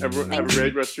 Everyone, have a Thanks.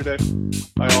 great rest of your day.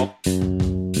 Bye all.